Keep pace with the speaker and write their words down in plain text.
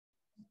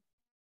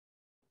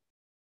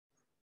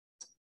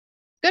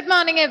Good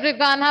morning,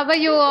 everyone. How are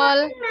you all?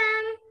 Ma'am,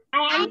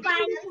 I am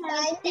fine,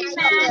 thank you,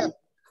 ma'am.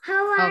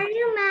 How are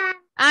you, ma'am?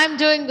 I'm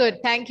doing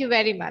good. Thank you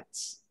very much.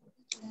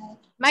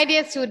 My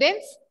dear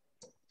students,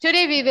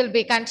 today we will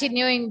be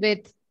continuing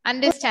with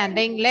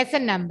understanding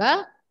lesson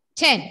number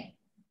 10.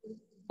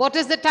 What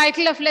is the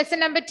title of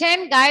lesson number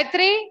 10,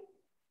 Gayatri?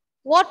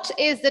 What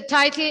is the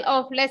title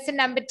of lesson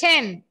number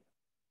 10?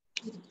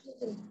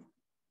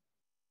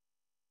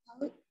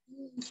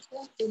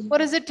 What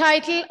is the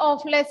title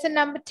of lesson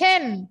number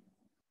 10?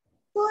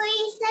 Who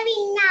is the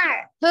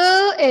winner?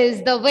 Who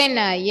is the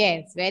winner?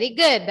 Yes, very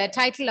good. The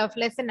title of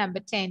lesson number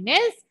 10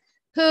 is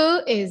Who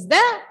is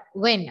the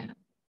winner?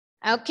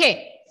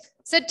 Okay.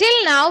 So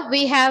till now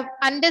we have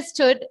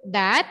understood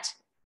that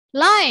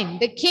Lion,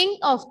 the king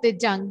of the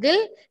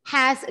jungle,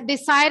 has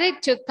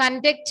decided to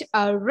conduct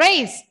a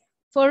race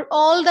for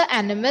all the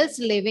animals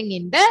living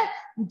in the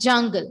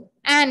jungle.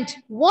 And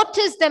what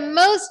is the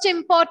most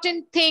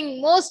important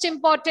thing, most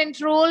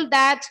important rule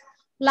that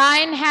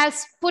Lion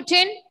has put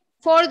in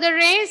for the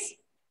race,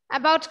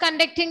 about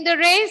conducting the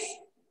race?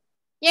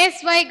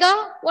 Yes,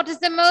 Vaiga, what is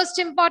the most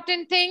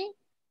important thing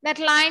that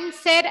Lion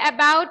said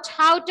about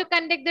how to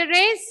conduct the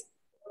race?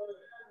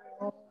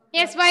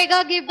 Yes,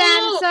 Vaiga, give the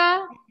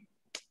answer.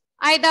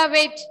 Aida,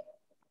 wait.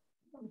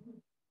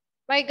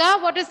 Vaiga,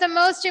 what is the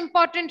most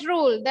important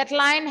rule that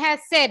Lion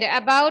has said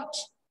about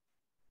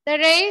the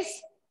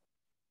race?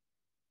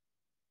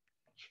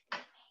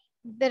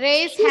 The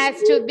race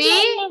has to be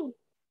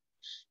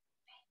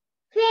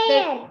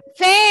fair.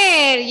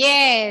 Fair,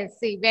 yes.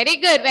 See, very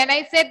good. When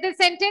I said the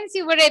sentence,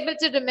 you were able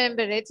to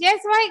remember it.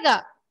 Yes,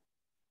 Vaiga?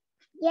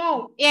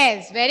 Yes.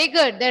 Yes, very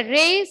good. The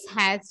race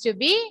has to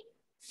be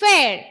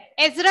fair.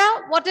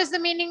 Ezra, what is the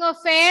meaning of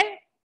fair?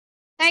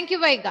 Thank you,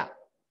 Vaiga.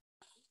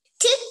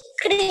 To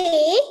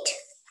create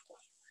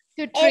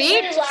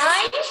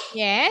everyone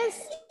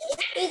Yes.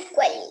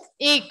 equally.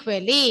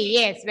 Equally,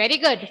 yes, very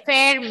good.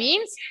 Fair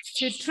means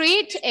to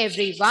treat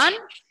everyone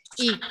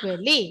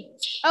equally.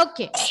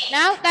 Okay,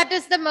 now that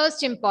is the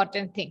most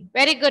important thing.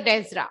 Very good,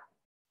 Ezra.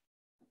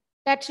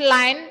 That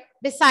Lion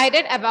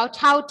decided about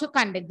how to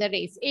conduct the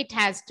race. It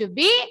has to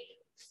be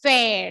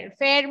fair.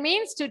 Fair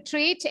means to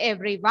treat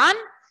everyone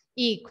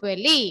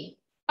equally.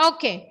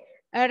 Okay,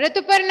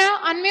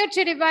 Rituparna, unmute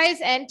your device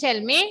and tell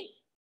me,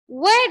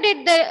 where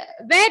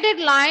did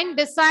Lion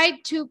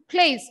decide to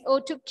place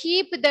or to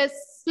keep the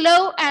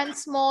slow and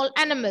small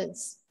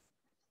animals?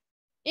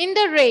 In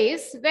the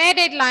race, where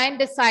did Lion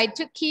decide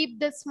to keep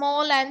the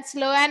small and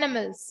slow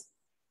animals?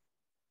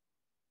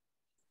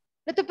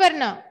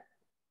 Rituparna.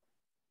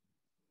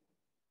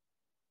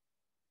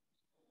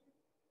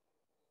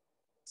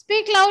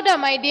 Speak louder,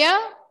 my dear.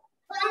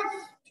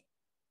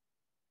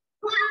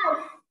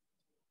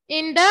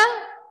 In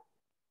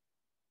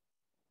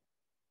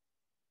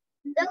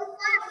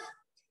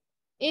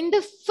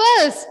the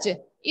first.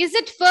 Is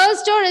it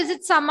first or is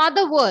it some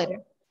other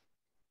word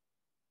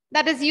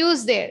that is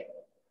used there?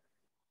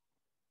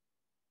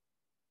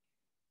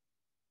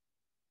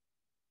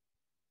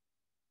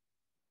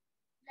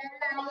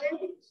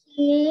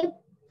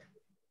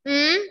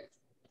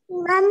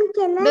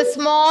 The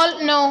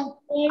small, no.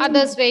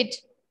 Others wait.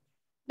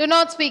 Do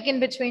not speak in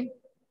between.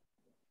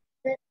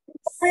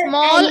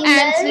 Small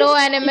and slow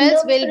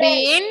animals will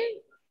be in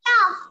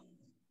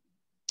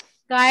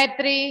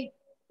Gayatri.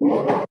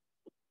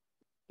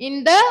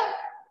 In the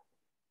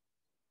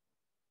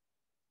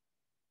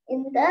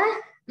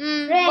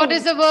what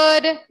is the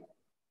word?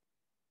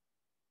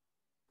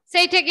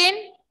 Say it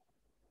again.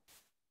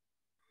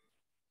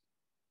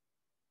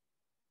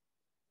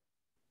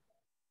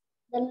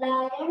 The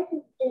lion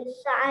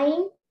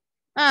decided.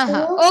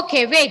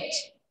 Okay, wait.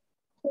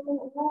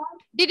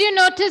 Did you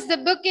notice the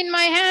book in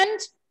my hand?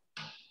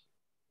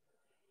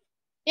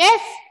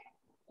 Yes?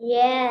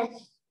 Yes.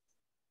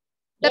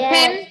 The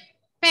pen?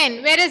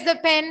 Pen. Where is the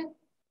pen?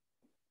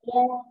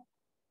 Yes.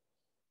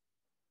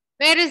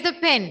 Where is the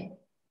pen?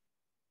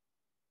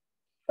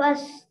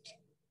 First.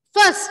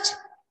 First.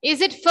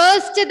 Is it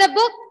first to the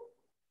book?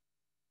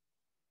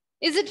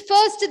 Is it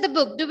first to the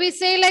book? Do we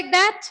say like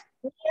that?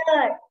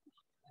 Near.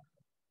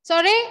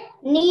 Sorry?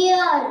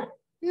 Near.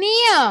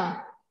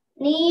 Near.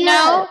 Near.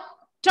 Now,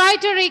 try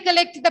to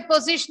recollect the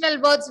positional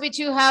words which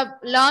you have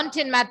learnt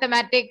in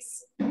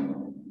mathematics.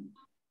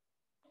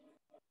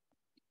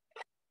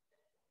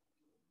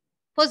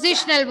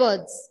 Positional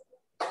words.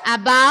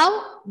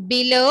 Above,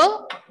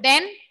 below,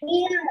 then?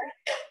 Near.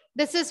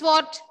 This is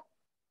what?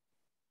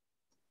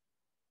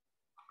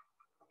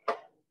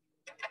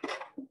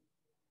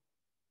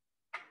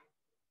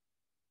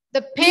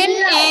 The pen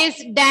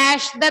is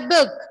dash the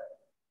book.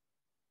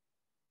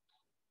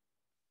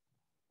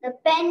 The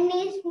pen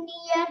is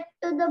near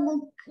to the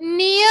book.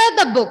 Near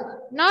the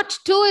book. Not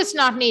to is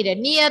not needed.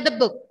 Near the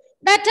book.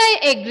 That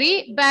I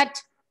agree.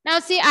 But now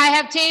see, I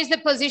have changed the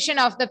position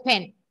of the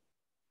pen.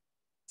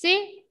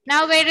 See?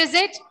 Now where is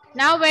it?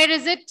 Now where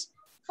is it?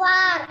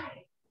 Far.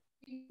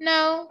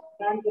 No.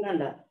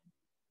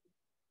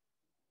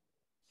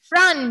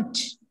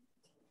 Front.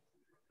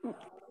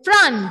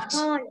 Front.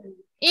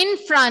 In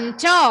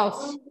front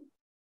of.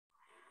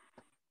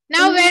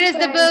 Now where is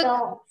the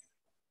book?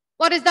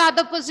 What is the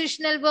other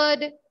positional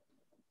word?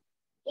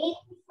 In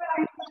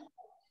front of.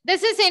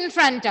 This is in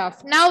front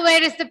of. Now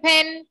where is the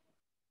pen?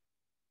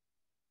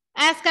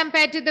 As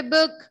compared to the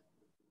book?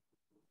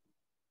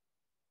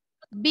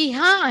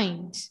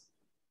 Behind.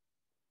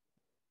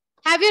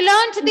 Have you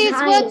learned these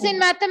words in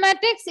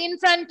mathematics? In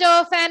front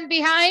of and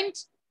behind?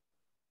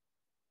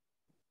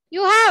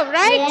 You have,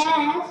 right?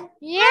 Yes.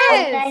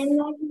 Yes.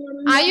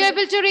 Are you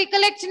able to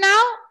recollect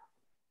now?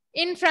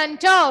 In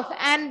front of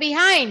and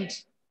behind.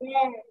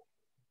 Yes.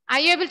 Are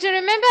you able to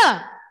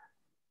remember?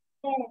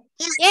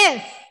 Yes.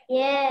 Yes.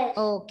 Yes.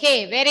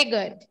 Okay, very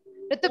good.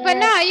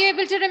 Rituparna, Yes. are you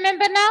able to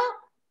remember now?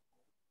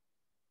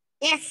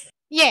 Yes.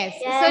 Yes.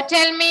 Yes. So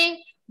tell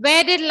me,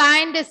 where did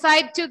lion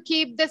decide to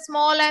keep the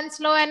small and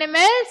slow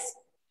animals?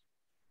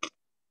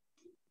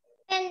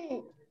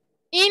 And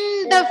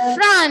In the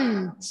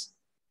front.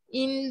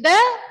 In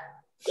the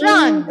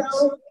front. in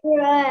the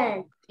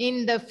front.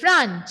 In the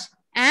front.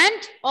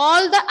 And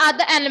all the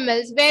other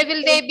animals, where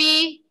will they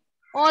be?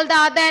 All the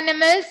other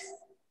animals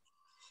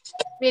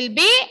will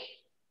be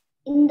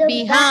In the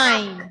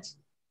behind. back.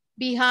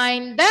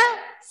 Behind the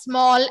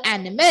small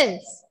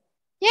animals.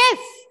 Yes.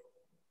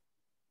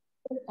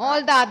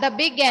 All the other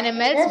big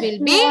animals will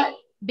be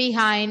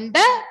behind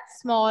the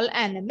small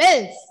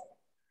animals.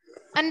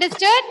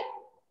 Understood?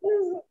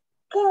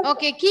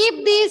 Okay,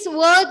 keep these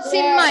words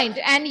in mind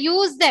and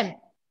use them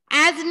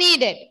as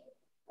needed.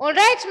 All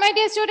right, my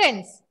dear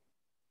students?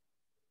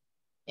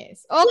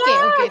 Yes. Okay,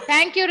 okay.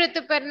 Thank you,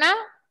 Rituparna.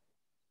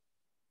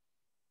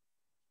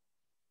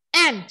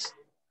 And,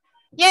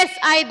 yes,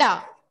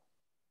 Aida.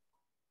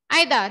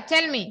 Aida,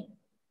 tell me,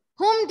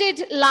 whom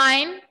did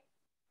lion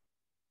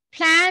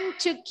plan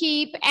to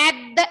keep at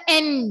the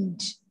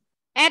end?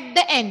 At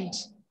the end.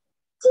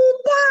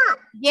 Cheetah.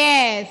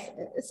 Yes.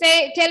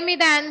 Say, tell me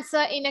the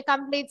answer in a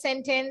complete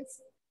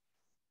sentence.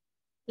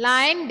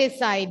 Lion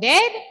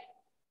decided.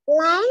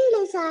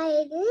 Lion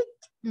decided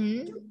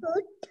Hmm. to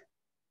put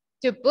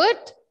To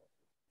put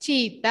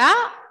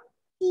cheetah.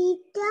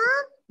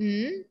 cheetah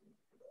Hmm.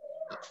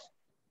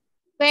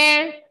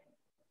 Where?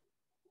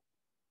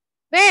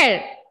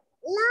 Where?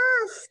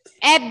 last.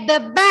 At the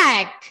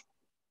back.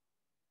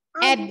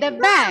 At the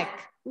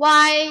back.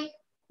 Why?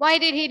 Why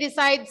did he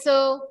decide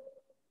so?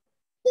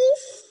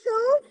 He's so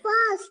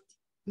fast.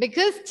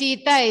 Because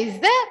cheetah is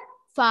the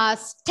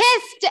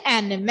fastest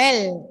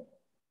animal.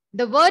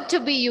 The word to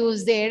be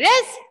used there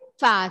is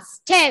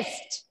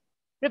fastest.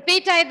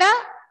 Repeat, Aida.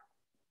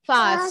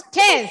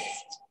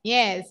 Fastest.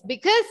 Yes,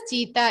 because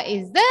cheetah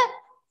is the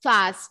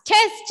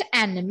fastest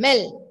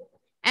animal.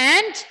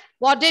 And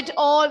what did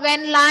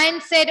when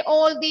lion said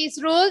all these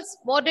rules,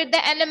 what did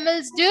the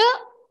animals do?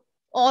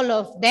 All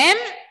of them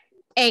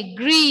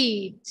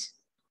agreed.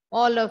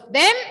 All of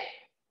them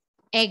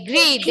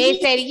agreed. They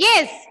said,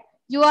 yes,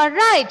 you are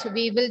right.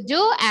 We will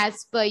do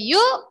as per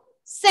you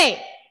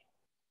say.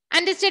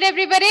 Understood,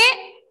 everybody?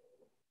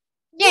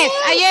 Yes.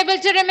 Are you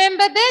able to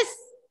remember this?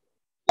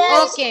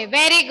 Yes. Okay,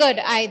 very good,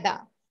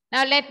 Aida.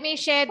 Now let me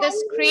share the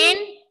screen.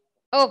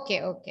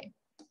 Okay, okay.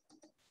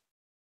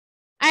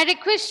 I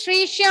request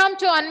Sri Shyam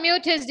to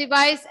unmute his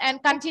device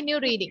and continue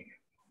reading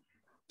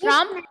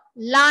from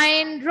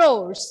Lion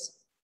Roars.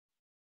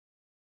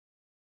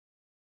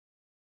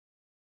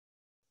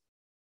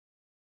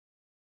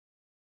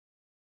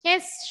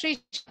 Yes, Sri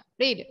Shyam,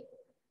 read.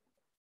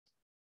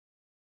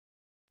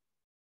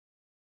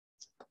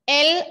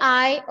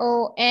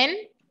 Lion.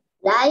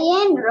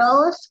 Lion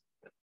rose.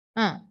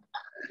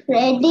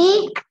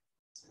 Ready,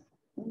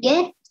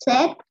 get,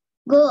 set,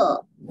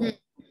 go.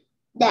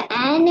 The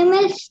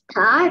animals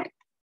start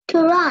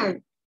to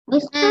run.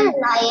 Mr.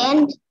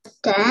 Lion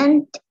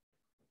stands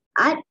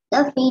at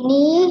the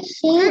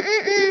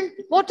finishing.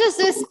 What is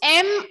this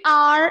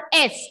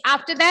MRS?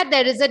 After that,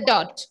 there is a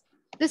dot.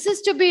 This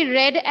is to be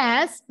read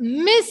as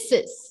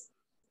Mrs.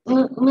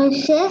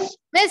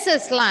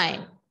 Mrs.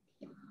 Lion.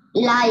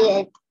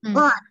 Lion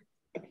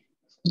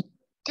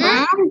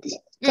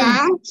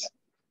stands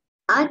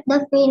at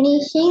the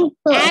finishing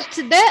post.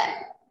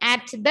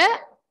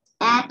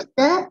 At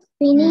the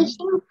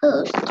finishing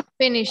post.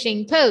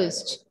 Finishing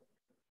post.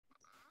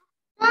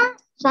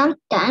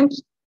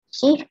 Sometimes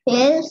she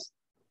feels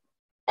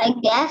a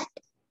gust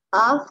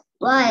of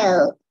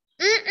wind.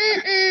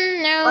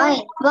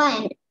 No.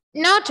 Wind.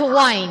 Not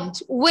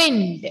wind.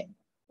 Wind.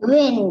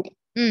 Wind.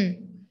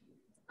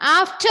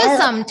 After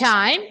some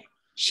time,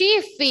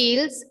 she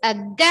feels a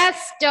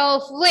gust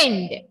of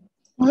wind.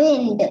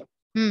 Wind.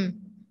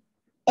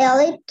 A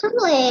little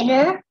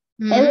later,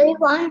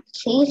 everyone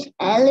sees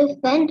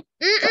elephant.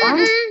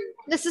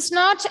 This is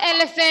not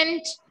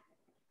elephant.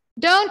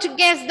 Don't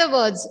guess the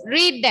words.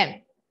 Read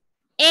them.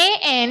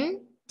 ANTELOPE.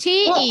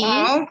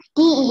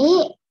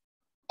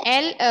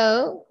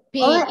 Antelope.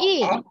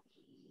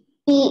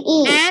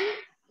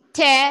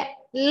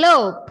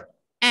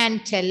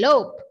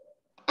 Antelope.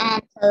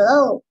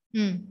 Antelope.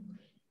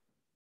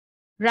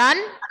 Run.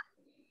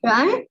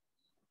 Run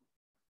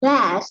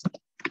fast.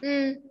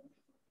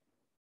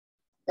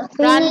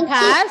 Run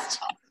past.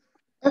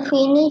 The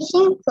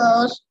finishing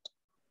post.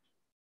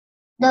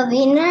 The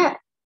winner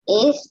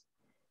is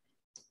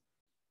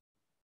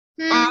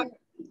an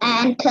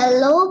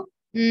antelope.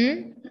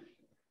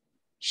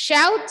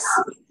 Shouts.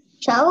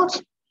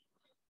 Shouts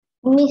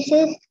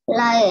Mrs.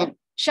 Lion.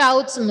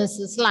 Shouts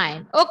Mrs.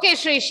 Lion. Okay,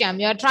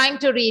 Shrisham, you're trying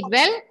to read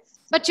well,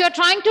 but you're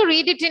trying to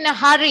read it in a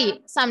hurry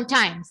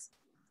sometimes.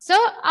 So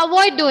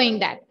avoid doing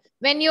that.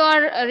 When you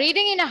are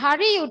reading in a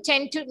hurry, you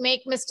tend to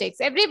make mistakes.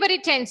 Everybody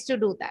tends to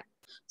do that.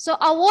 So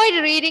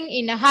avoid reading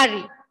in a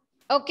hurry.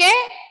 Okay?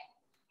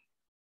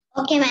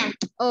 Okay, ma'am.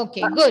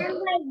 Okay, good.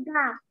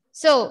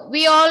 So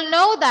we all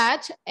know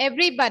that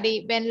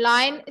everybody, when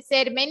Lion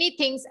said many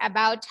things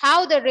about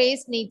how the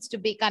race needs to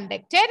be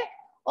conducted,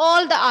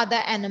 all the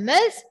other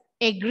animals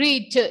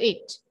agreed to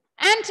it.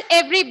 And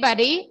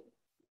everybody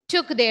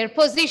took their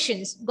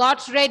positions,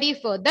 got ready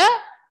for the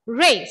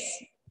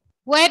race.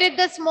 Where did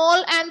the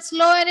small and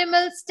slow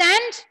animals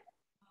stand?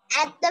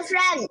 At the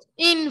front.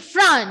 In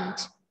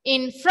front.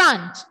 In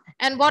front.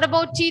 And what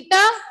about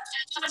cheetah?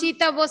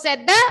 Cheetah was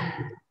at the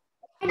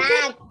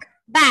Back.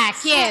 back.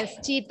 Yes,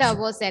 cheetah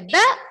was at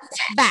the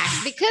back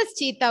because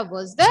cheetah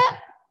was the,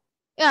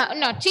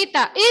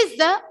 cheetah is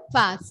the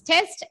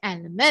fastest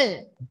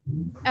animal.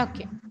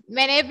 Okay.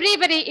 When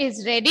everybody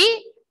is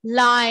ready,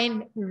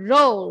 Lion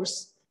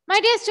roars. My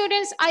dear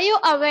students, are you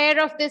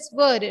aware of this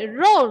word,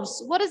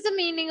 roars? What is the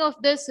meaning of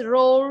this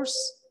roars?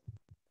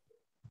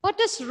 What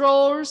is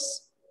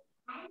roars?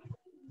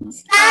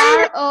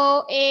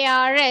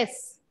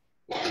 R-O-A-R-S.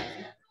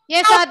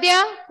 Yes,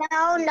 Adya?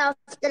 Sound of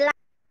the lion.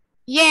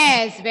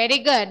 Yes, very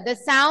good. The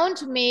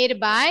sound made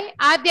by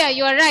Adya,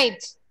 you are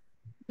right.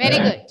 Very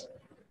good.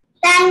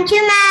 Thank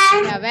you,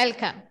 ma'am. You're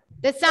welcome.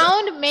 The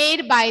sound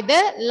made by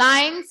the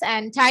lions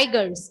and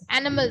tigers,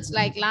 animals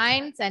like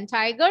lions and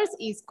tigers,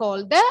 is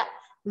called the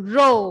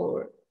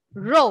roar.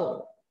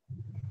 Roar.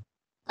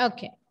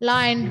 Okay.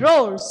 Lion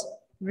roars.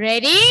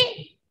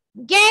 Ready,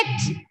 get,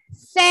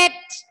 set,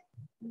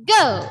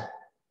 go.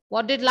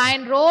 What did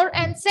lion roar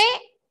and say?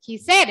 He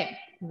said,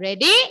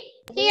 ready?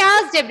 He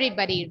asked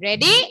everybody,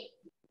 ready?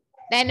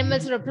 The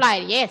animals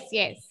replied, yes,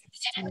 yes.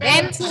 And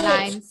then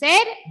lion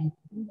said,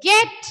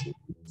 get,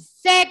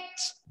 set,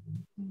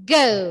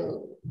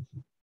 go.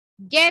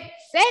 Get,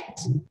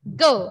 set,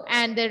 go.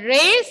 And the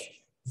race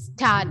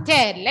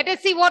started. Let us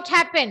see what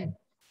happened.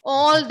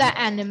 All the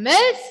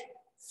animals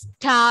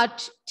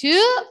start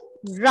to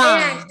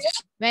run.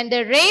 When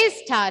the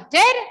race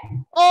started,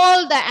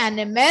 all the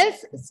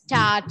animals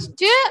start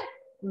to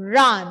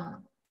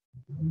run.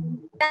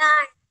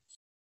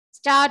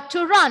 Start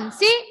to run.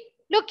 See,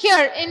 look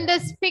here in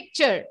this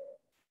picture.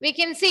 We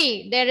can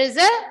see there is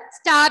a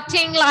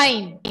starting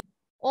line.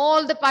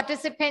 All the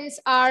participants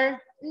are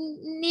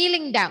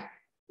kneeling down.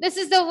 This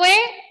is the way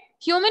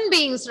human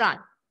beings run.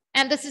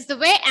 And this is the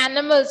way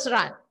animals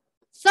run.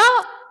 So,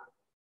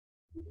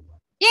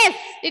 yes,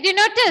 did you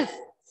notice?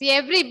 See,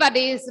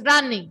 everybody is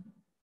running.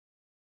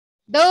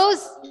 The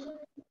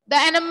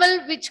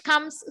animal which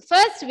comes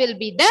first will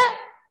be the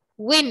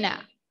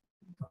winner.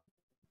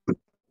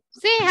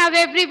 See how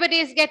everybody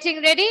is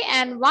getting ready,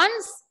 and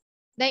once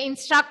the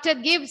instructor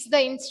gives the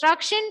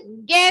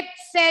instruction, get,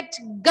 set,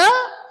 go,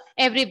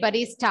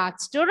 everybody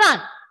starts to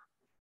run.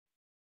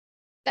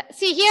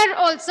 See here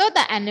also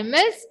the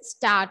animals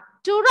start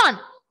to run.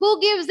 Who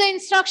gives the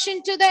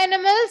instruction to the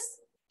animals?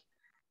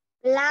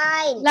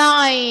 Lion.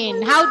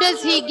 Lion. How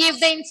does he give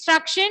the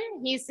instruction?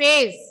 He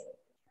says,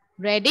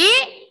 ready?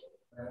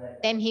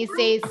 Then he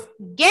says,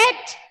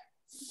 get,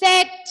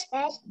 set,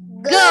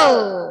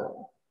 go.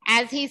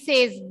 As he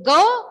says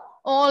go,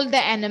 all the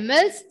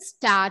animals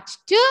start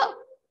to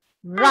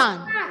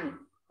run.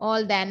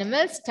 All the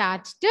animals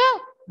start to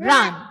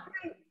run.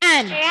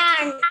 And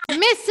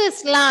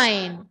Mrs.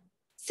 Lion.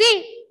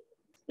 See,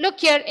 look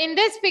here. In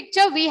this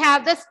picture, we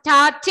have the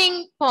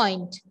starting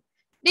point.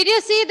 Did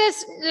you see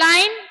this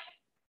line?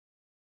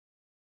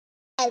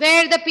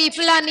 Where the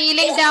people are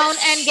kneeling down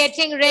and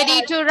getting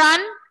ready to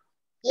run?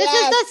 This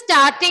is the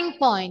starting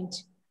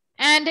point.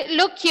 And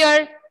look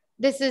here,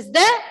 this is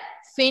the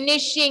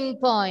finishing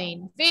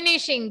point.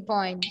 Finishing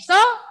point.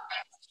 So,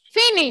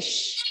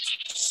 finish.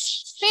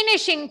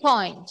 Finishing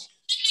point.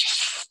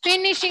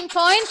 Finishing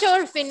point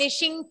or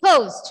finishing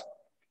post.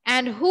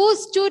 And who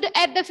stood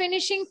at the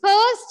finishing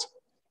post?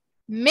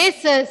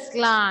 Mrs.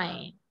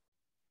 Lion.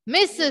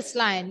 Mrs.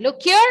 Lion.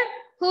 Look here.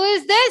 Who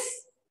is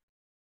this?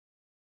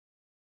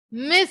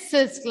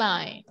 Mrs.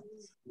 Lion.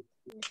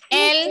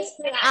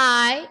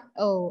 L-I-O-N.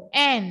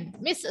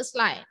 Mrs.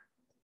 Lion.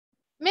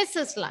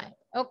 Mrs. Lion.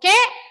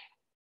 Okay?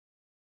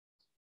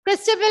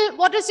 Christabel,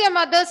 what is your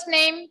mother's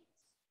name?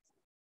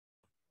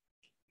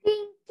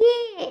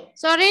 Pinky.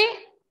 Sorry?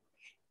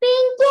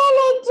 Pinky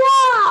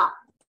Lijo.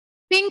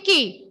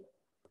 Pinky.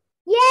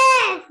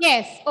 Yes.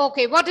 Yes.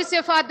 Okay. What is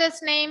your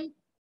father's name?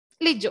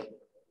 Lijo.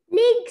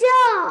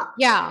 Lijo.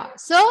 Yeah.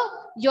 So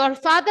your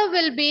father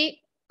will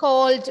be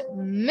called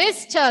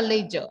Mr.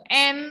 Lijo.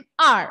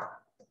 M-R-L-I-J-O.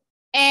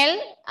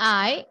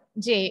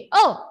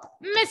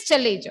 Mr.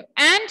 Lijo.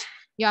 And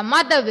your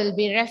mother will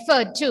be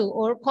referred to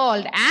or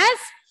called as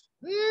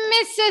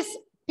Mrs.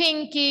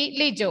 Pinky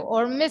Lijo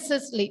or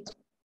Mrs. Lijo.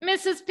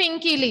 Mrs.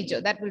 Pinky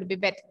Lijo. That will be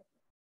better.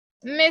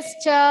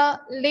 Mr.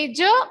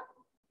 Lijo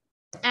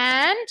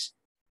and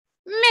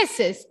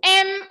Mrs.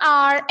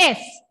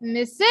 MRS.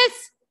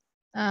 Mrs.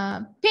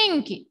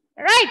 Pinky.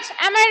 Right?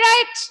 Am I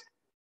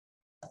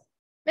right?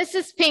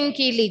 Mrs.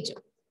 Pinky Lijo.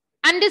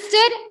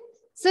 Understood?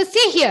 So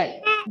see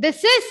here.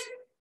 This is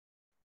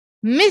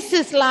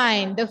Mrs.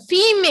 Lion, the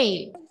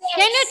female. Yes.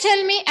 Can you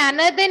tell me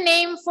another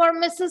name for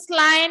Mrs.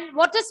 Lion?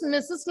 What is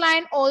Mrs.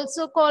 Lion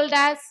also called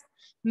as?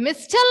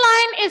 Mr.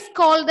 Lion is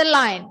called the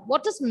lion.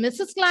 What is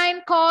Mrs.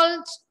 Lion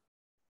called?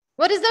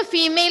 What is the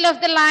female of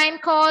the lion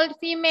called?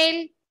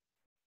 Female?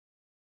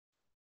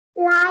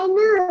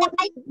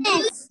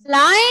 Lioness.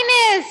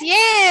 Lioness.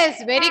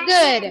 Yes, very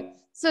good.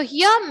 So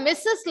here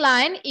Mrs.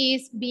 Lion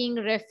is being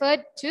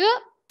referred to.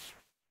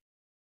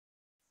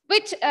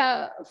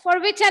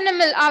 For which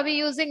animal are we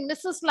using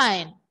Mrs.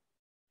 Lion?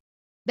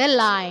 The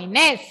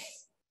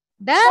lioness.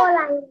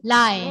 The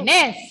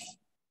lioness.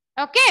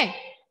 Okay.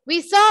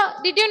 We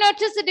saw, did you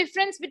notice the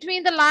difference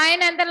between the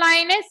lion and the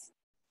lioness?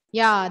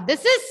 Yeah,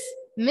 this is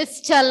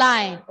Mr.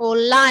 Lion or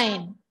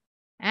lion.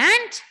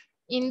 And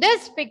in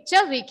this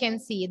picture, we can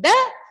see the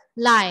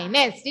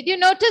lioness. Did you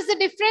notice the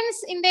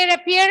difference in their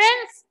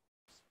appearance?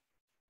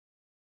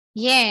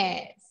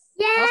 Yes.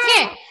 Yeah.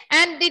 Okay.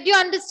 And did you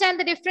understand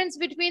the difference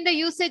between the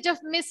usage of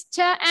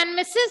Mr. and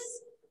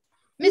Mrs.?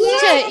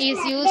 Mr. is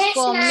used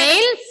for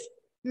males,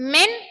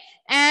 men,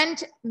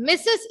 and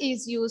Mrs.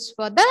 is used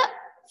for the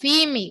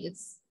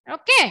females.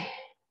 Okay.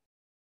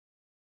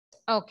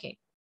 Okay.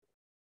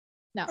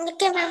 Now,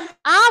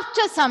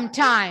 after some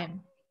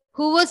time,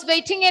 who was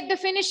waiting at the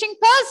finishing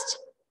post?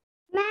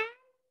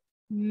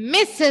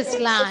 Mrs.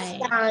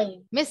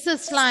 Lion.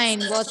 Mrs. Lion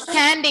was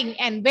standing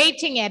and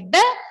waiting at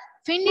the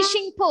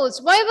finishing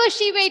post. Why was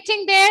she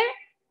waiting there?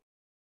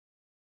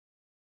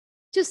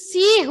 To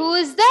see who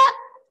is the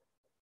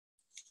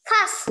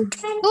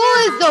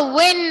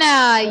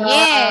winner.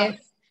 Yes.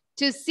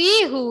 To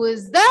see who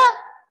is the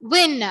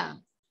winner.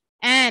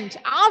 And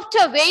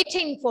after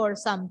waiting for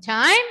some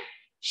time,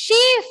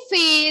 she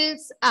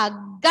feels a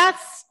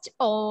gust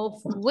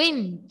of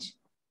wind.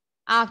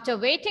 After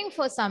waiting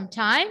for some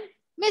time,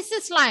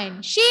 Mrs.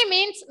 Lion, she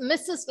means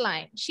Mrs.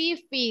 Lion, she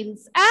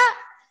feels a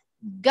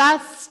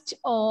gust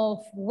of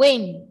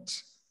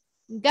wind.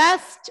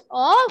 Gust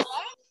of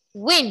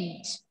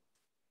wind.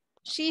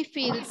 She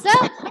feels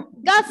a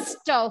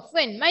gust of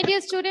wind. My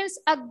dear students,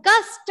 a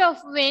gust of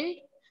wind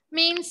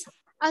means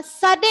a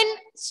sudden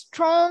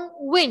strong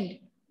wind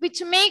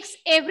which makes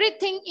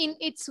everything in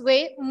its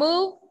way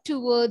move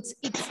towards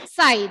its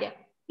side.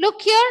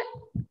 Look here,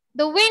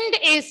 the wind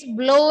is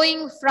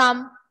blowing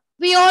from,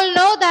 we all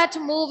know that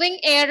moving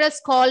air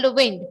is called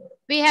wind.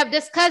 We have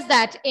discussed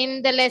that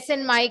in the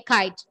lesson My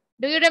Kite.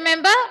 Do you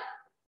remember?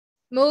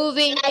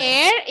 Moving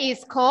air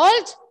is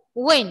called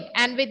wind,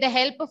 and with the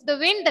help of the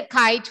wind, the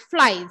kite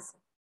flies.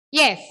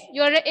 Yes,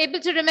 you are able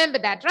to remember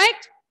that,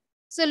 right?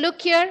 So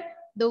look here,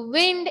 the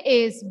wind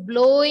is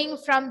blowing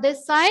from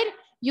this side.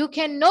 You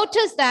can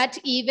notice that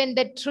even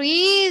the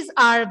trees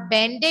are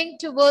bending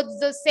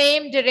towards the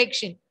same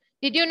direction.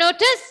 Did you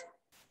notice?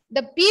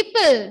 The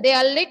people, they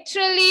are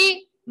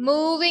literally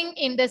moving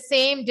in the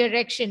same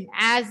direction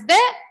as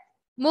the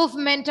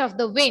movement of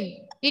the wind.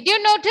 Did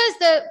you notice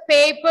the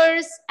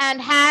papers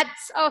and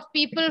hats of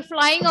people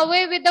flying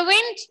away with the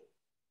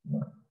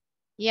wind?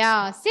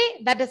 Yeah, see,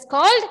 that is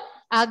called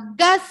a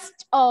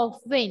gust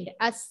of wind.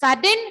 A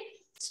sudden,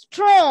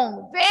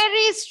 strong,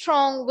 very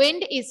strong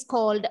wind is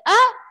called a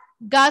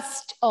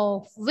gust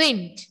of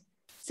wind.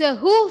 So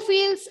who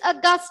feels a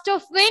gust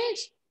of wind?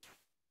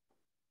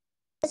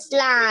 Mrs.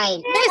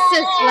 Lion.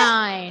 Mrs.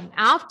 Lion.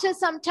 After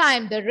some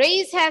time, the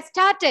race has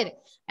started.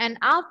 And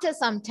after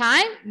some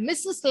time,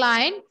 Mrs.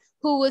 Lion,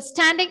 who was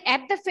standing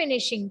at the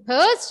finishing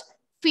post,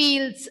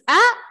 feels a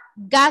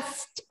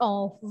gust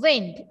of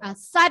wind. A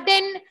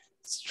sudden,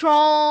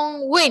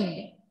 strong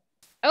wind.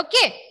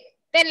 Okay.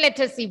 Then let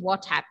us see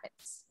what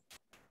happens.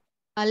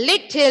 A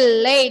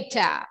little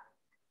later.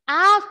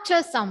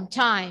 After some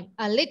time.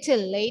 A little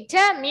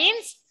later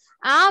means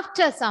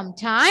after some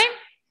time,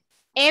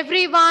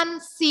 everyone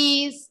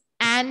sees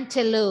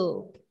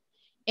antelope.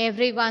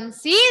 Everyone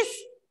sees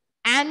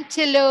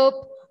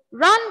antelope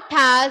run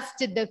past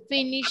the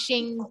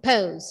finishing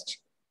post.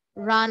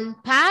 Run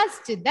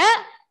past the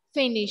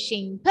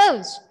finishing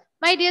post.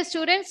 My dear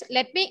students,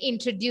 let me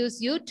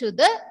introduce you to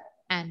the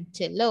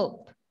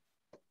antelope.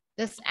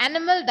 This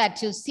animal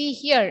that you see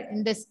here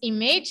in this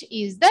image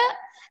is the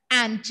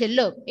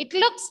antelope. It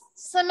looks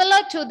similar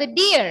to the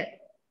deer.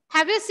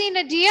 Have you seen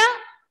a deer?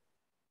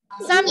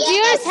 Some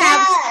deers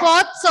have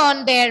spots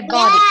on their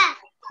body,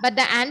 but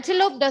the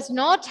antelope does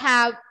not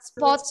have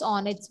spots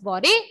on its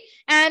body.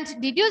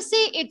 And did you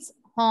see its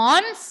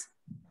horns?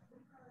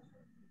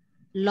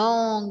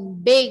 Long,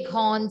 big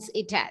horns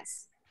it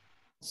has.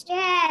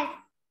 Yes.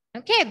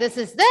 Okay, this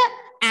is the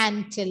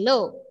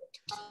antelope.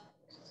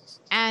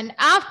 And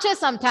after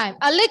some time,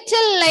 a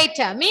little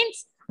later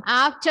means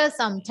after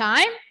some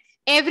time,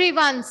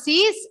 everyone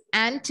sees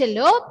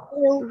antelope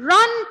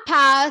run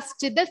past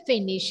the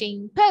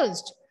finishing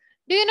post.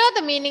 Do you know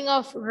the meaning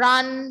of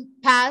run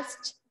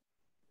past?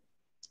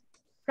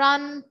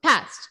 Run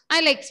past.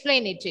 I'll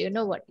explain it to you.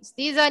 No worries.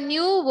 These are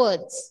new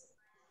words.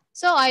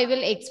 So I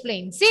will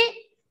explain.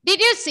 See, did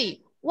you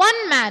see?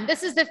 One man,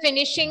 this is the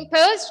finishing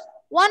post.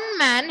 One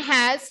man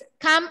has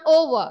come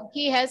over.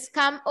 He has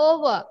come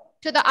over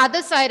to the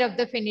other side of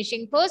the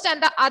finishing post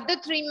and the other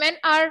three men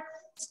are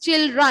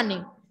still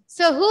running.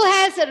 So who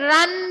has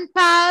run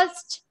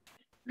past?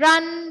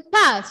 Run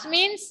past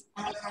means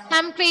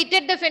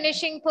completed the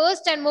finishing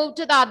post and moved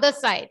to the other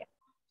side.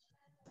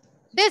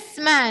 This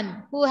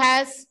man who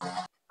has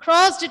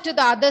crossed to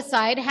the other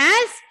side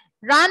has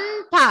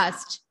run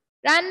past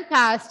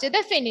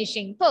the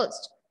finishing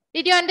post.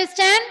 Did you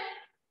understand?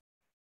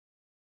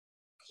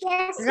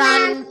 Yes,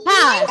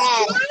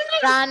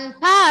 Run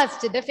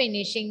past the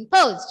finishing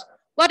post.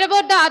 What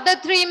about the other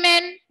three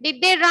men?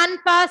 Did they run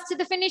past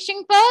the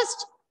finishing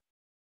post?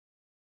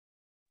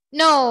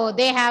 No,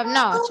 they have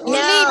not. No.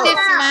 Only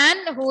this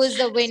man who is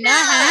the winner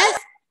has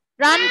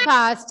run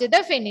past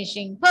the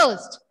finishing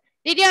post.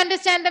 Did you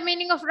understand the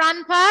meaning of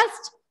run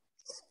past?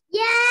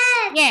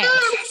 Yes. Yes.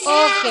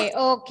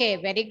 Okay,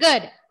 very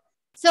good.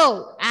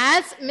 So,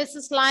 as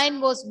Mrs.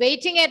 Lion was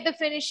waiting at the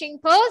finishing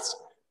post,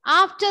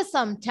 after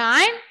some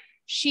time,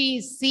 she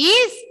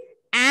sees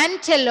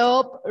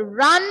antelope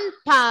run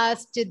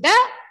past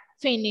the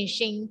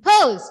finishing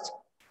post.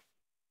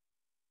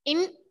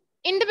 In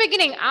the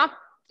beginning,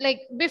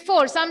 like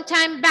before, some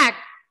time back,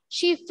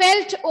 she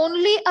felt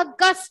only a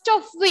gust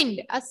of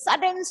wind, a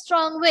sudden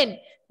strong wind.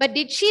 But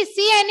did she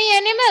see any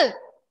animal?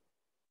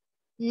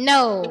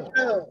 No.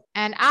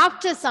 And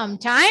after some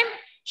time,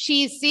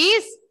 she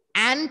sees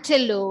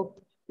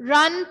antelope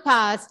run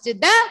past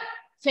the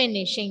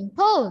finishing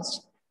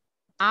post.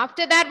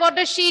 After that, what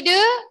does she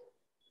do?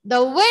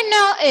 The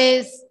winner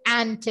is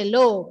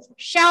antelope,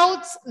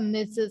 shouts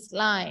Mrs.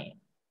 Lion.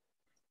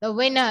 The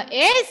winner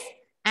is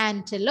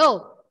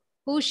antelope.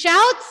 Who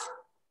shouts?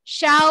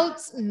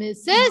 Shouts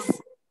Mrs.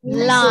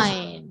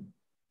 Lion.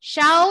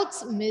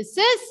 Shouts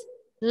Mrs.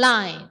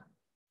 Lion.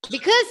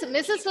 Because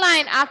Mrs.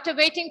 Lion, after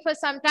waiting for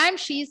some time,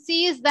 she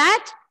sees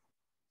that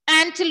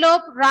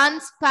antelope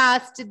runs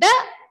past the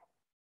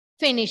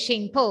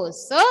finishing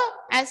post. So,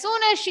 as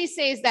soon as she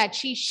says that,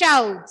 she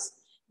shouts,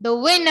 the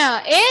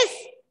winner is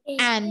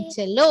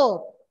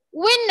antelope.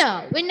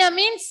 Winner. Winner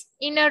means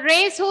in a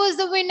race, who is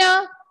the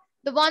winner?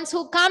 The ones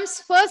who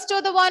comes first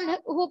or the one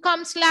who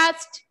comes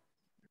last?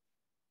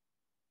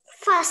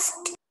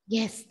 First.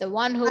 Yes, the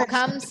one who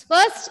comes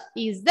first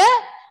is the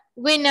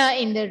winner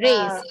in the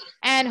race.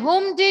 And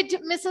whom did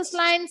Mrs.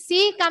 Lion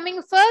see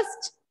coming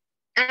first?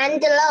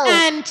 Antelope.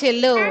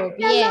 Antelope.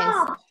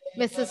 Yes.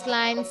 Mrs.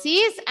 Lion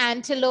sees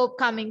antelope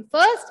coming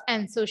first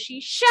and so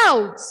she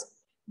shouts,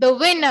 the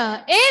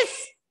winner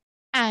is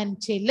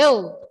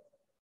antelope.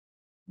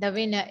 The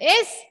winner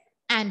is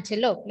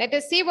antelope. Let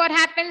us see what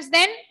happens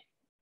then.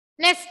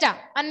 Nesta,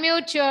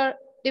 unmute your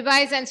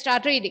device and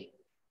start reading.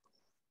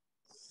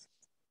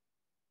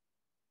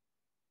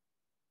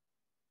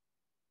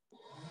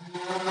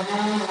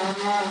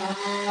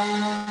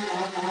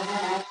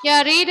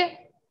 Yeah, read.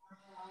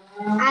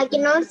 I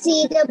cannot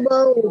see the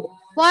board.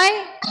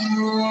 Why?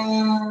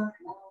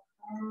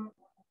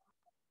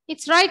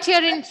 It's right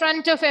here in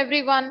front of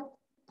everyone.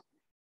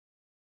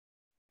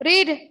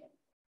 Read.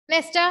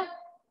 Nesta,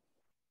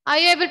 are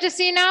you able to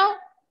see now?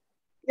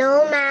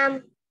 No,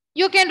 ma'am.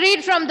 You can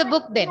read from the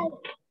book then.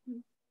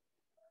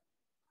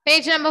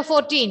 Page number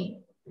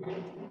 14.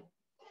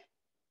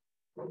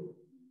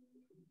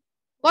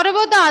 What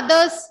about the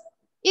others?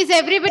 Is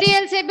everybody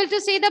else able to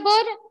see the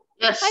board?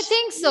 Yes. I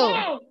think so.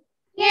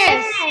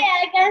 Yes.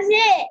 I can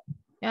see.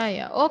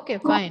 Yeah. Okay,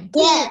 fine.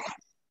 Yes.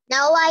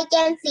 Now I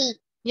can see.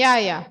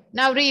 Yeah.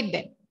 Now read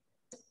then.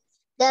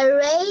 The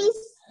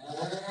race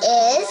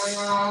is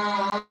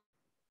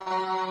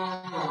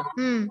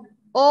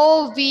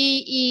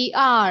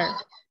O-V-E-R.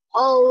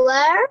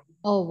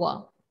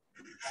 over.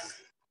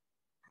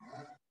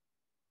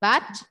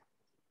 But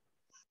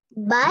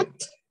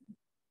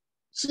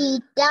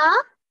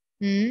cheetah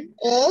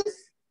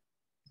is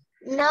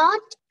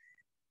not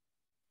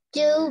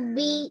to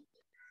be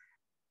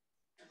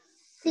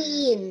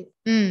seen.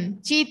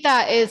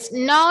 Cheetah is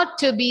not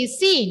to be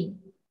seen.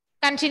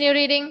 Continue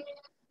reading.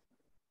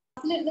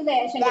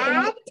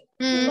 That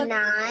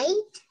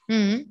night,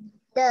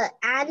 the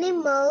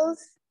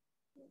animals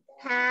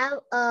have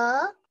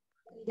a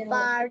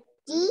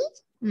party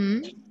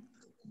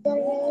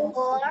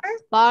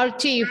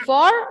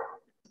for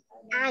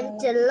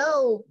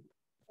antelope.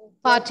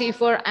 Party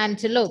for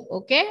antelope.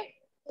 Okay.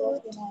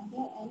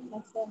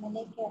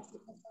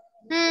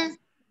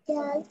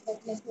 Not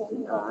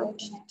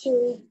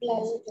to be.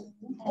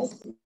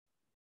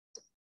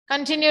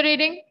 Continue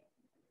reading.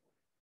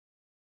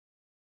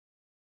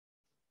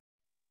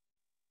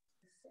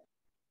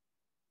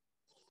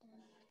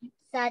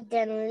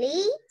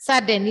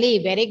 Suddenly.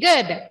 Very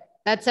good.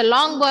 That's a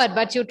long word,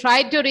 but you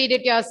tried to read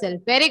it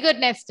yourself. Very good,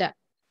 Nesta.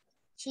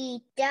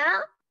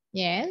 Cheetah.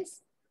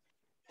 Yes.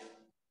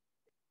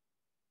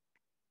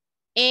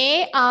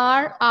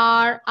 A-R-R-I-V-E-S.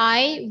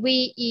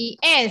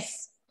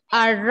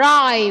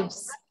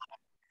 Arrives.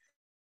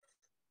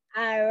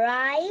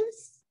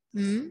 Arrives.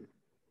 Looking.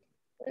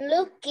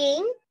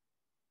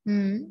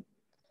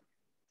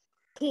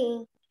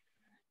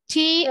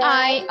 T-I-R-E-D.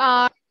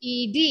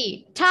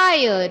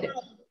 Tired.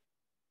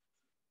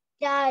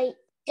 Tired.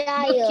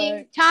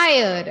 Looking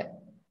tired.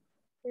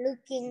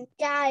 Looking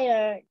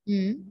tired.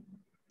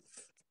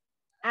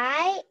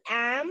 I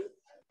am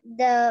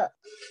the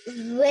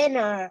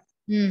winner.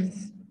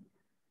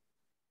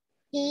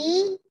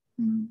 He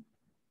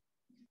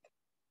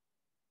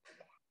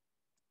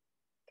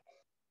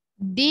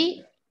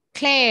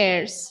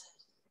declares.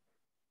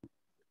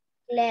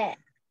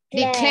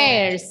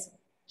 Declares.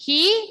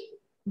 He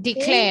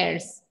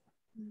declares.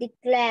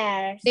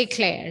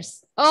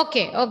 Declares.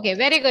 Okay, okay.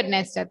 Very good,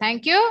 Nesta.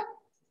 Thank you.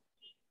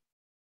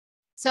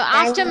 So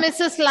after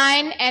Mrs.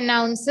 Line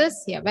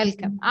announces,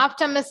 welcome.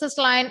 After Mrs.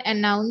 Line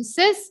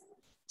announces,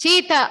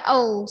 cheetah,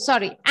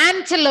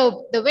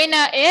 antelope. The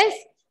winner is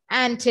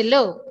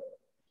antelope.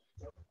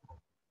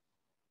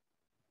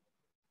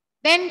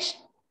 Then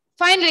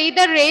finally,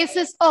 the race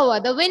is over.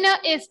 The winner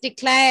is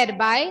declared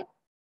by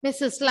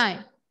Mrs.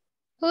 Line.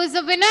 Who is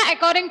the winner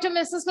according to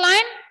Mrs.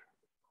 Line?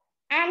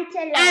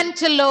 Antelope.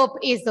 Antelope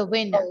is the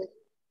winner.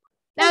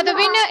 Now the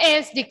winner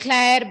is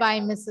declared by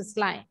Mrs.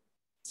 Line.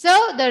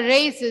 So the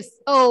race is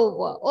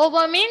over.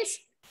 Over means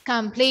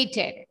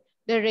completed.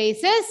 The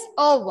race is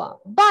over.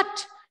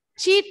 But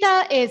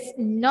cheetah is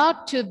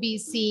not to be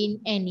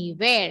seen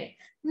anywhere.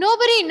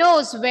 Nobody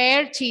knows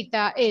where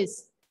cheetah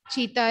is.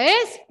 Cheetah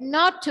is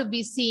not to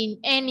be seen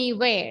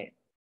anywhere.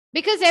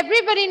 Because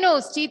everybody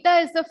knows cheetah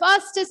is the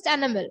fastest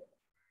animal.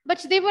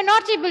 But they were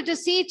not able to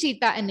see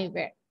cheetah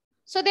anywhere.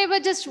 So they were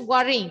just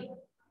worrying.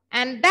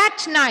 And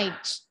that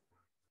night,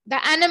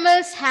 the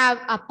animals have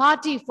a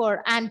party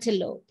for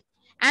antelope.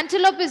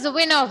 Antelope is the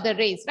winner of the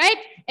race, right?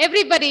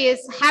 Everybody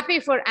is happy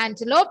for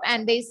antelope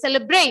and they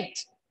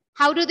celebrate.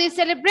 How do they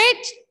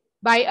celebrate?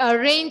 By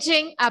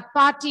arranging a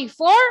party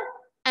for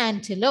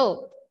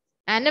antelope.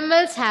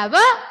 Animals have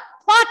a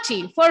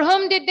party. For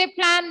whom did they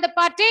plan the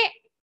party?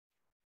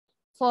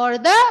 For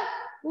the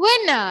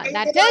winner,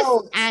 that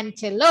is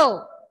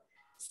antelope.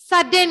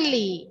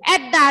 Suddenly,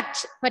 at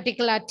that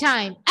particular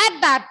time,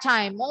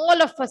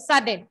 all of a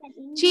sudden,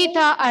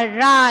 cheetah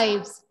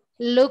arrives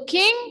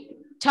looking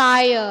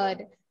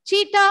tired.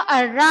 Cheetah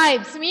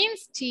arrives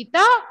means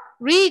cheetah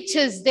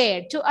reaches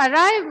there. To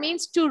arrive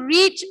means to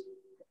reach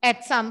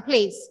at some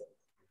place.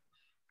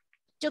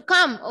 To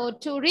come or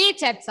to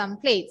reach at some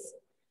place.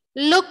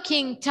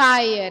 Looking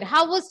tired.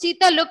 How was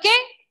cheetah looking?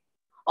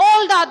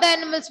 All the other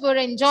animals were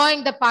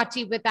enjoying the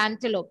party with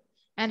antelope.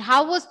 And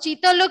how was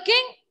cheetah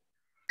looking?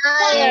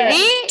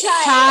 Very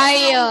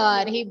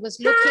tired. He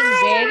was looking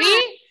very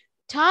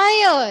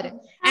tired.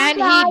 And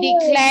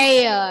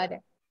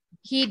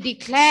he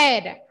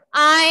declared,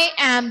 I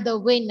am the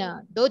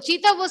winner. Though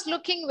cheetah was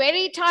looking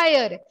very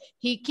tired,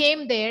 he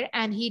came there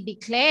and he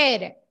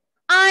declared,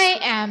 I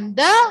am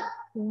the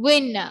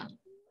winner.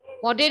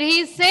 What did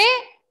he say?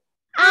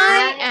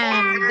 I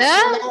am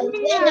the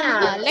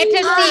winner. Let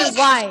us see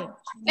why.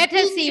 Let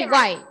us see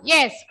why.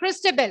 Yes,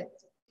 Christabel,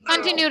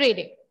 continue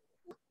reading.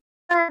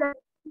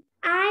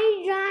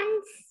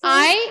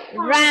 I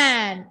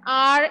ran.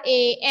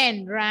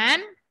 R-A-N,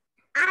 ran.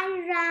 I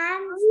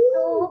ran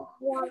so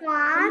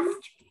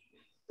fast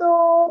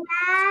so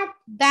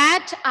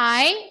that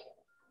I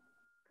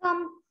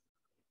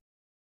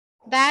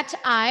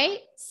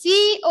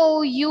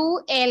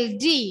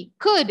C-O-U-L-D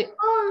could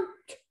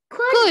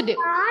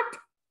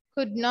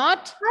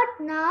not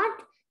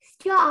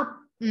stop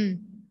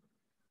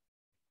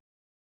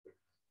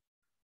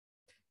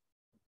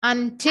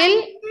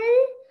until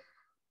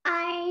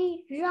I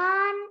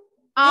ran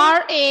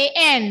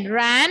R-A-N,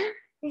 ran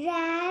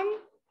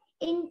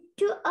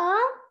into a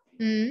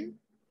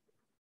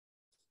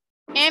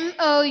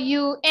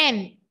M-O-U-N-T-A-I-N,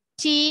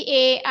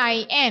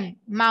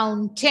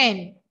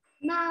 mountain.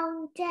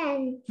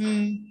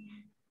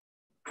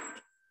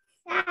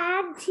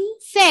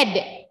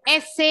 Said,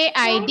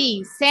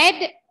 S-A-I-D,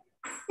 said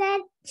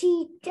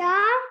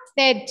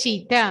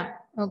cheetah.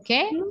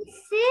 Okay.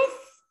 Mrs.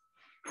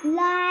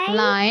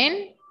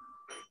 Lion.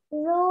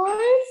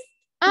 Rolls.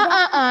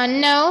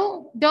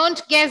 No,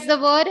 don't guess the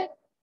word.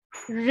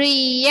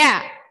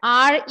 Ria,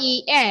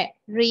 R-E-A,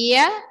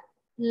 Ria,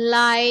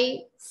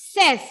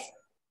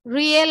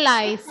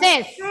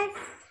 realizes that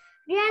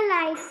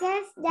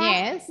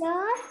yes.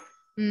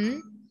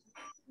 the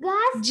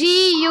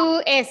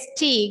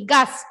G-U-S-T,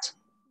 gust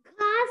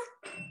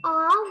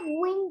of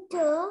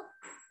winter.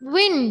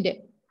 Wind,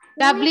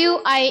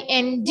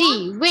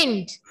 W-I-N-D,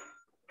 wind.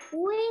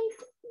 Wind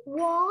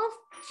was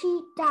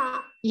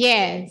cheetah.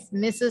 Yes,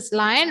 Mrs.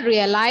 Lion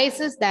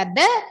realizes that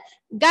the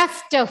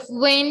gust of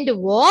wind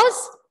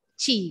was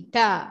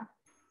cheetah.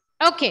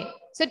 Okay,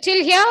 so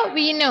till here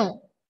we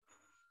know.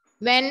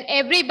 When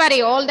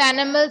everybody, all the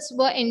animals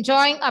were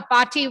enjoying a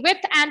party with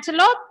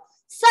antelope,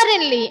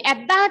 suddenly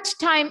at that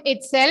time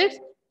itself,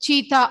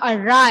 cheetah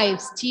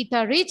arrives.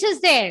 Cheetah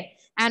reaches there.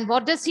 And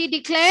what does he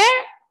declare?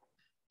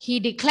 He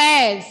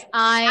declares,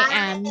 I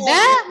am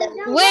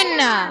the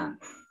winner.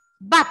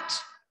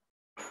 But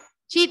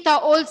cheetah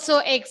also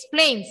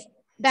explains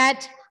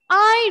that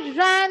I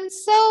ran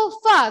so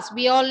fast.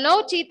 We all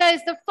know cheetah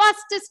is the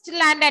fastest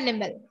land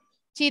animal.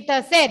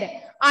 Cheetah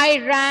said, I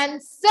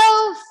ran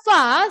so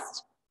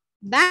fast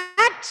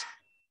that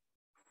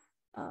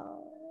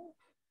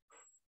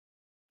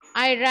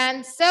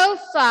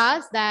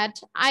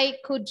I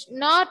could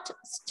not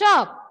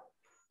stop.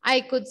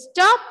 I could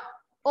stop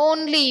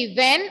only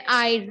when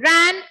I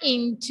ran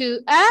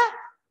into a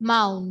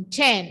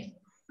mountain.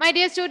 My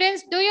dear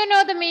students, do you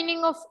know the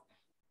meaning of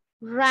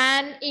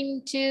ran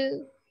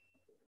into?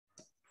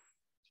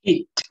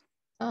 Hit.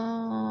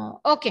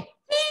 Okay.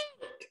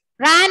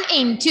 Ran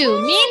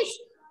into means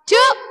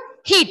to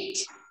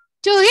hit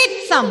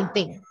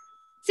something.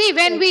 See,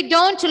 when we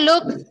don't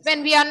look,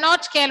 when we are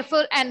not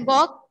careful and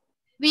walk,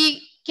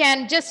 we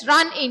can just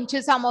run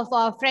into some of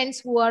our friends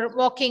who are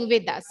walking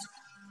with us.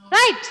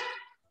 Right?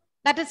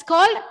 That is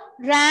called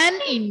ran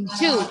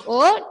into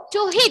or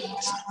to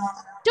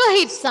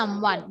hit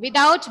someone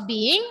without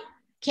being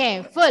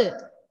careful.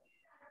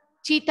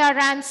 Cheetah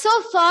ran so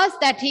fast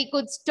that he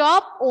could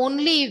stop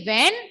only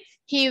when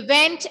he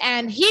went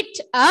and hit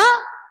a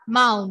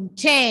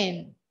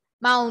mountain.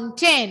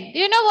 Mountain. Do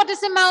you know what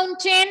is a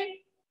mountain?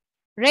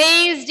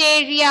 Raised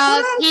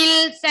areas,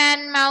 hills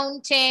and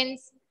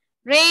mountains.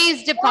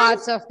 Raised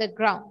parts of the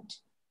ground.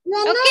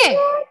 Okay.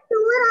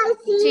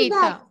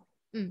 Cheetah.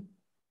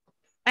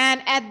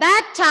 And at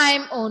that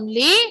time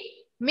only,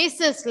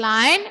 Mrs.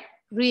 Lion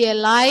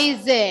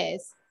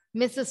realizes,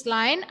 Mrs.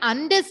 Lion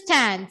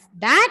understands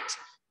that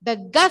the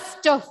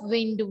gust of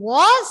wind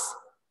was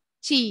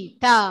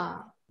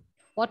cheetah.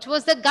 What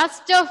was the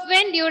gust of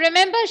wind? You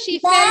remember she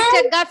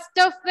felt a gust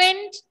of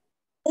wind?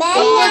 What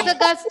was the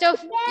gust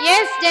of?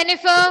 Yes,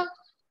 Jennifer.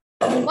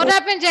 What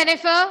happened,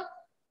 Jennifer?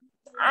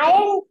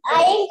 I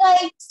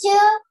going to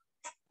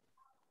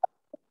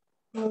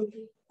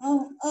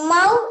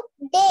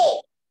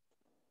mountain.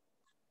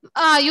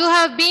 You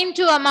have been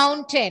to a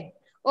mountain.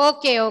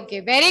 Okay, okay.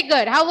 Very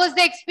good. How was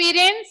the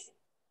experience?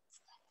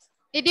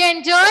 Did you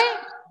enjoy?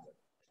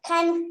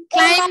 Climbing?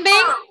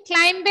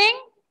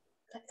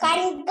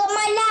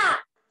 Kankamala.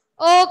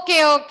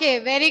 Okay, okay.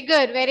 Very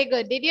good, very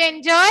good. Did you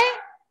enjoy?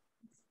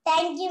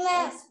 Thank you,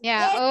 ma'am.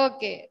 Yeah,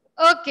 okay.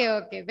 Okay,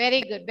 okay.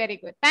 Very good, very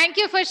good. Thank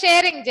you for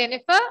sharing,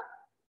 Jennifer.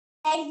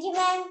 Thank you,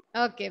 ma'am.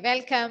 Okay,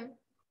 welcome.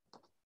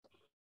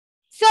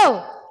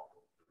 So,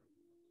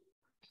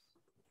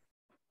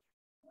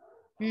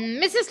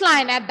 Mrs.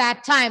 Lion at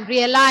that time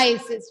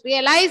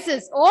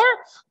realizes or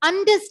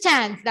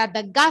understands that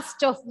the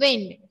gust of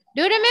wind.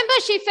 Do you remember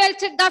she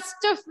felt a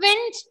gust of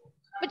wind?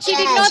 But she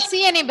did not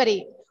see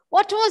anybody.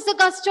 What was the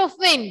gust of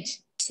wind?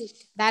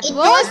 That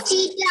was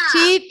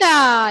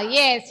cheetah.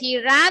 Yes, he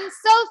ran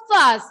so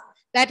fast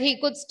that he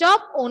could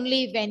stop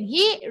only when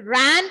he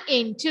ran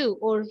into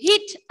or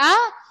hit a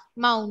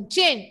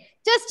mountain.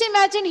 Just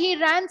imagine he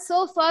ran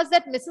so fast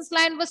that Mrs.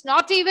 Lion was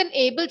not even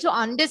able to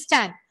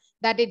understand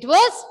that it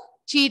was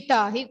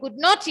cheetah. She could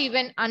not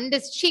even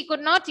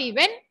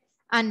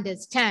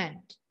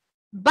understand.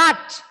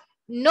 But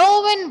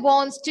no one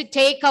wants to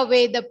take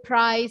away the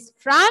prize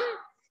from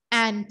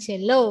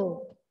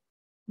antelope.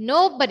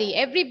 Nobody,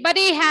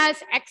 everybody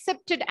has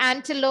accepted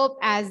antelope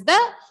as the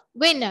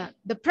winner.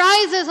 The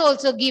prize is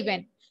also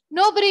given.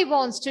 Nobody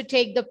wants to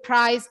take the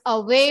prize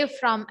away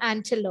from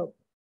antelope.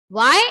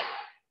 Why?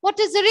 What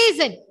is the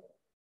reason?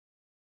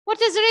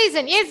 What is the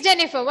reason? Yes,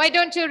 Jennifer, why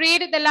don't you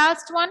read the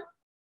last one?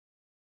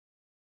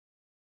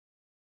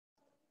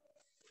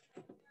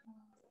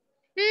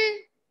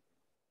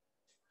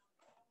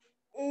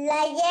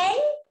 Lion.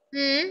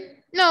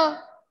 No.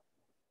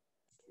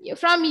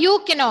 From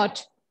you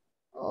cannot.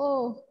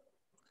 Oh.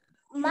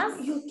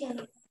 You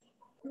can.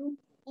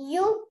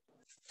 You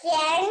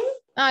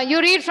can. You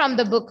read from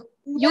the book.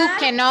 You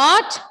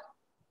cannot.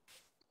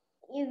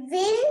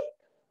 Win.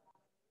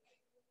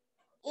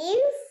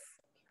 If.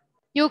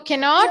 You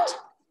cannot.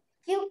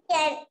 You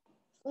can.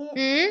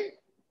 Win.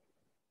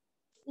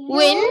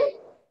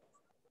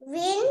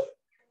 Win.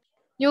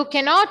 You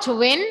cannot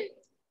win.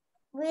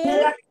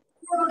 Win.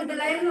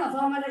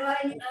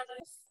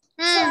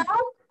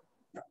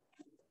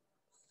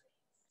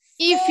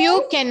 If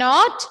you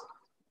cannot.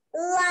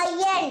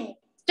 Lion.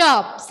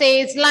 Stop,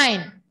 says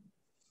lion.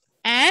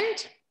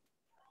 And?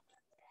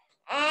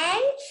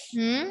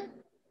 And.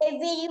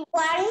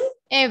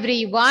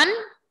 Everyone.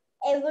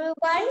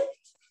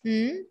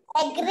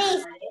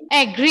 Agrees.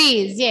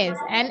 Agrees, yes.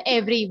 And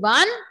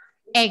everyone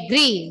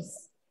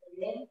agrees.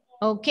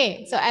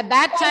 Okay. So at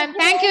that time,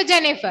 thank you,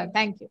 Jennifer.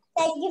 Thank you.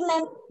 Thank you,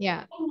 ma'am.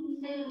 Yeah.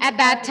 At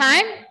that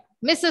time,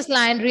 Mrs.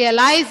 Lion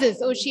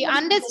realizes, or she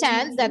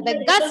understands that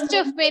the gust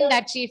of wind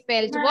that she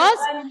felt was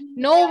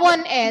no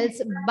one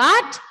else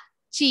but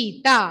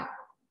cheetah.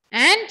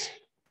 And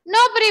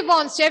nobody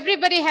wants to.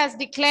 Everybody has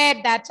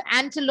declared that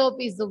antelope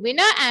is the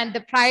winner and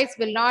the prize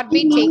will not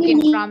be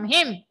taken from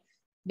him.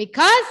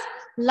 Because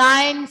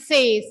Lion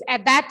says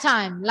at that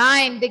time,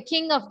 Lion, the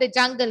king of the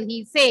jungle,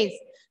 he says,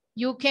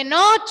 you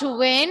cannot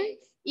win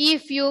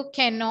if you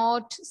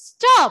cannot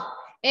stop.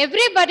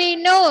 Everybody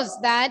knows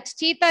that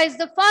cheetah is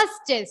the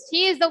fastest.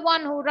 He is the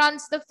one who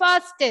runs the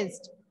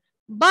fastest.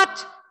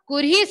 But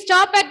could he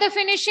stop at the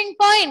finishing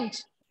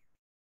point?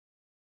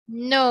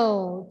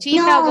 No,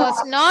 cheetah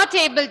was not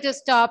able to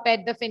stop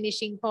at the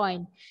finishing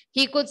point.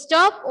 He could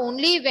stop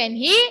only when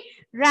he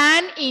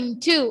ran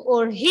into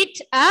or hit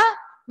a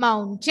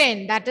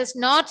mountain. That is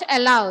not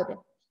allowed.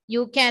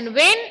 You can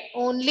win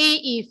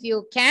only if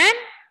you can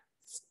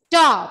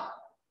stop.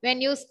 When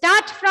you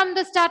start from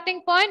the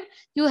starting point,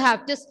 you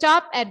have to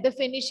stop at the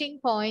finishing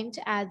point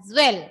as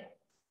well.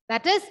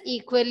 That is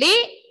equally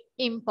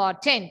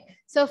important.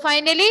 So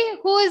finally,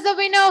 who is the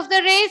winner of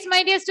the race,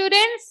 my dear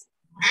students?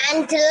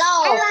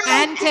 Antelope.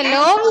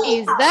 Antelope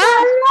is the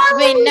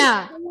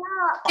winner.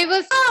 I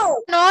was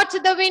not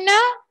the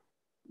winner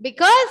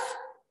because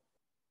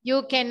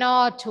you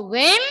cannot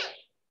win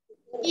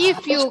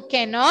if you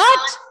cannot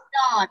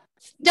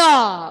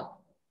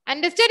stop.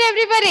 Understood,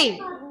 everybody?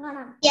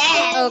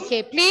 Yes.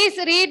 Okay, please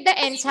read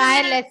the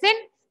entire lesson.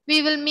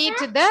 We will meet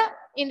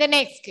in the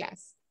next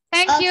class.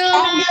 Thank you.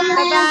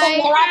 Bye-bye.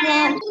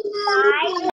 Bye.